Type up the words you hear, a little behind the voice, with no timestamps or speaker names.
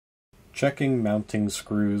Checking mounting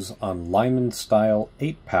screws on Lyman-style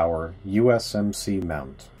 8-power USMC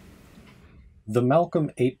mount. The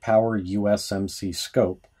Malcolm 8-power USMC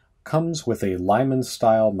scope comes with a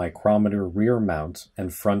Lyman-style micrometer rear mount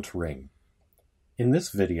and front ring. In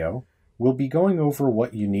this video, we'll be going over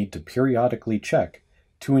what you need to periodically check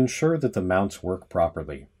to ensure that the mounts work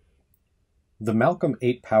properly. The Malcolm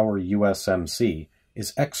 8-power USMC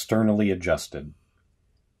is externally adjusted.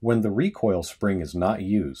 When the recoil spring is not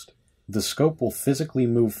used, the scope will physically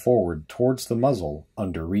move forward towards the muzzle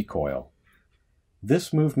under recoil.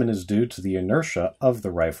 This movement is due to the inertia of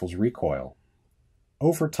the rifle's recoil.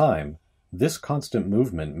 Over time, this constant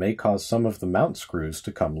movement may cause some of the mount screws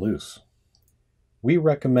to come loose. We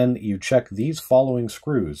recommend that you check these following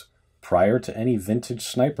screws prior to any vintage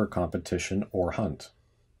sniper competition or hunt.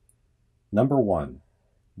 Number 1.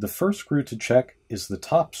 The first screw to check is the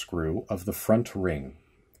top screw of the front ring.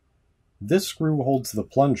 This screw holds the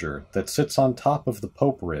plunger that sits on top of the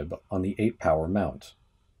pope rib on the 8-power mount.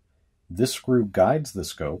 This screw guides the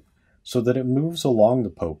scope so that it moves along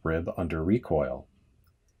the pope rib under recoil.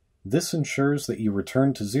 This ensures that you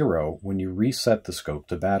return to 0 when you reset the scope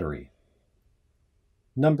to battery.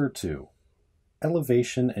 Number 2.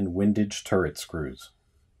 Elevation and windage turret screws.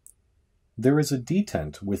 There is a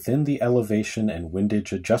detent within the elevation and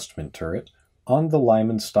windage adjustment turret on the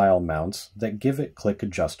Lyman-style mounts that give it click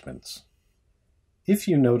adjustments. If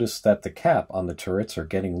you notice that the cap on the turrets are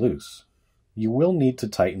getting loose, you will need to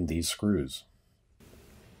tighten these screws.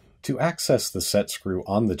 To access the set screw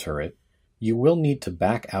on the turret, you will need to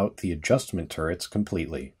back out the adjustment turrets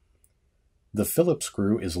completely. The phillips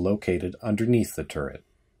screw is located underneath the turret.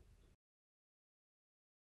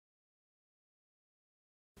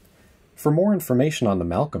 For more information on the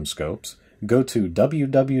Malcolm scopes, go to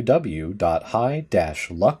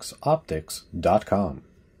www.hi-luxoptics.com.